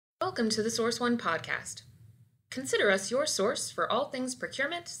Welcome to the Source One podcast. Consider us your source for all things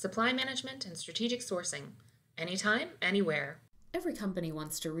procurement, supply management, and strategic sourcing. Anytime, anywhere. Every company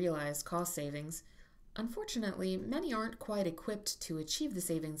wants to realize cost savings. Unfortunately, many aren't quite equipped to achieve the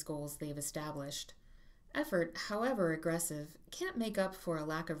savings goals they've established. Effort, however aggressive, can't make up for a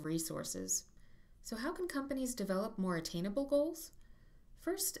lack of resources. So how can companies develop more attainable goals?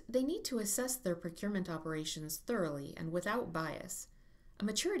 First, they need to assess their procurement operations thoroughly and without bias. A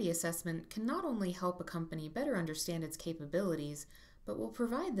maturity assessment can not only help a company better understand its capabilities, but will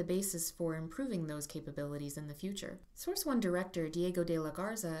provide the basis for improving those capabilities in the future. Source One Director Diego de la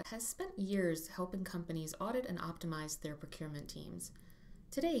Garza has spent years helping companies audit and optimize their procurement teams.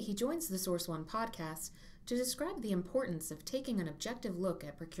 Today, he joins the Source One podcast to describe the importance of taking an objective look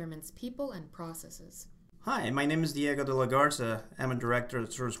at procurement's people and processes. Hi, my name is Diego de la Garza. I'm a director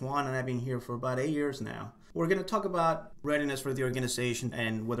at Source One, and I've been here for about 8 years now. We're going to talk about readiness for the organization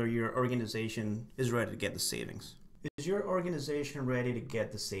and whether your organization is ready to get the savings. Is your organization ready to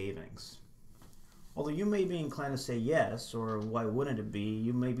get the savings? Although you may be inclined to say yes, or why wouldn't it be,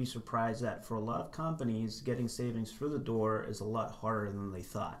 you may be surprised that for a lot of companies, getting savings through the door is a lot harder than they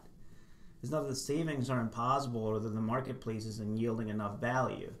thought. It's not that savings are impossible or that the marketplace isn't yielding enough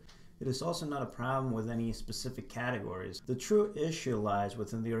value. It is also not a problem with any specific categories. The true issue lies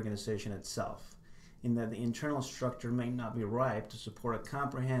within the organization itself, in that the internal structure may not be ripe to support a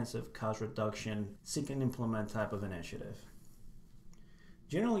comprehensive cost reduction, seek and implement type of initiative.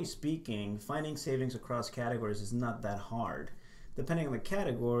 Generally speaking, finding savings across categories is not that hard. Depending on the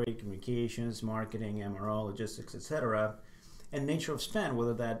category, communications, marketing, MRO, logistics, etc., and nature of spend,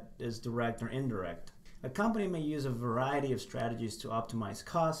 whether that is direct or indirect. A company may use a variety of strategies to optimize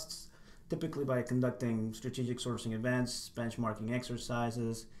costs, typically by conducting strategic sourcing events, benchmarking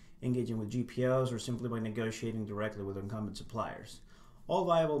exercises, engaging with GPOs, or simply by negotiating directly with incumbent suppliers. All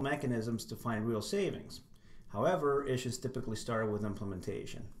viable mechanisms to find real savings. However, issues typically start with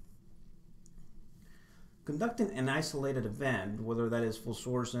implementation. Conducting an isolated event, whether that is full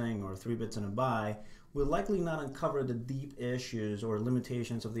sourcing or 3 bits and a buy, will likely not uncover the deep issues or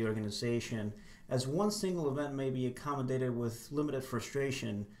limitations of the organization, as one single event may be accommodated with limited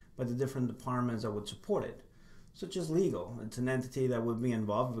frustration by the different departments that would support it, such as legal. It's an entity that would be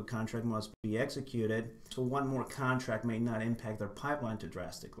involved if a contract must be executed, so one more contract may not impact their pipeline too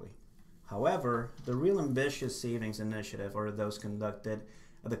drastically. However, the real ambitious savings initiative are those conducted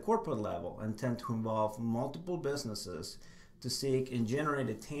at the corporate level and tend to involve multiple businesses to seek and generate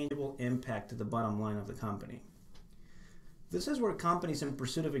a tangible impact to the bottom line of the company. This is where companies, in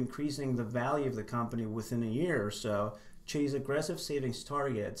pursuit of increasing the value of the company within a year or so, chase aggressive savings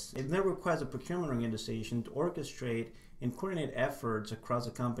targets. It then requires a procurement organization to orchestrate and coordinate efforts across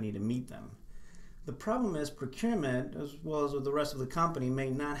the company to meet them. The problem is procurement, as well as with the rest of the company,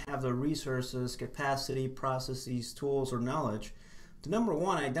 may not have the resources, capacity, processes, tools, or knowledge to, number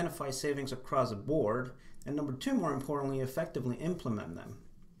one, identify savings across the board, and number two, more importantly, effectively implement them.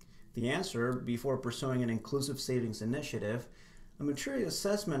 The answer, before pursuing an inclusive savings initiative, a maturity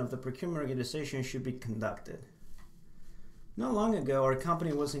assessment of the procurement organization should be conducted. Not long ago, our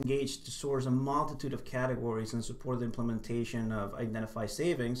company was engaged to source a multitude of categories and support the implementation of identified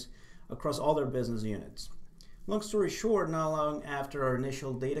savings across all their business units. Long story short, not long after our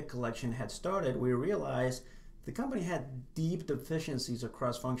initial data collection had started, we realized the company had deep deficiencies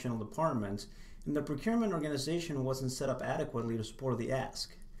across functional departments, and the procurement organization wasn't set up adequately to support the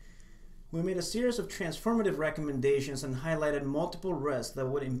ask. We made a series of transformative recommendations and highlighted multiple risks that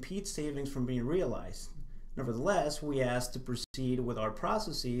would impede savings from being realized. Nevertheless, we asked to proceed with our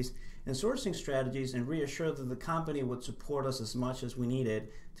processes and sourcing strategies and reassure that the company would support us as much as we needed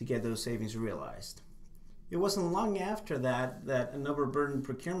to get those savings realized. It wasn't long after that an overburdened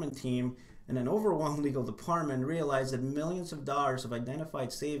procurement team and an overwhelmed legal department realized that millions of dollars of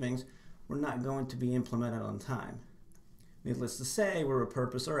identified savings were not going to be implemented on time. Needless to say, we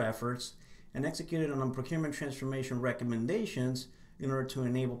repurposed our efforts and executed on procurement transformation recommendations in order to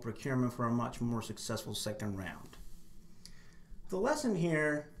enable procurement for a much more successful second round. The lesson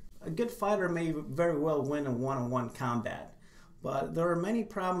here, a good fighter may very well win in one-on-one combat, but there are many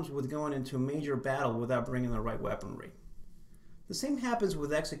problems with going into a major battle without bringing the right weaponry. The same happens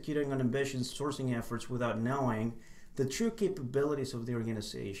with executing on ambitious sourcing efforts without knowing the true capabilities of the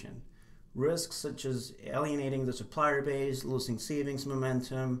organization. Risks such as alienating the supplier base, losing savings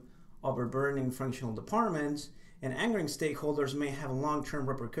momentum, overburdening functional departments, and angering stakeholders may have long-term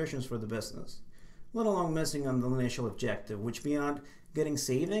repercussions for the business, let alone missing on the initial objective, which beyond getting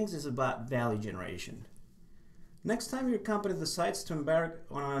savings is about value generation. Next time your company decides to embark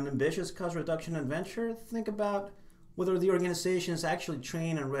on an ambitious cost reduction adventure, think about whether the organization is actually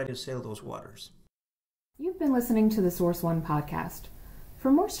trained and ready to sail those waters. You've been listening to the Source One podcast.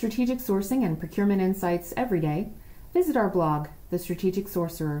 For more strategic sourcing and procurement insights every day, visit our blog, The Strategic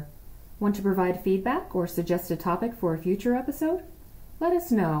Sorcerer. Want to provide feedback or suggest a topic for a future episode? Let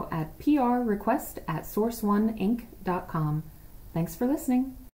us know at prrequest@sourceoneinc.com. Thanks for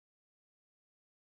listening.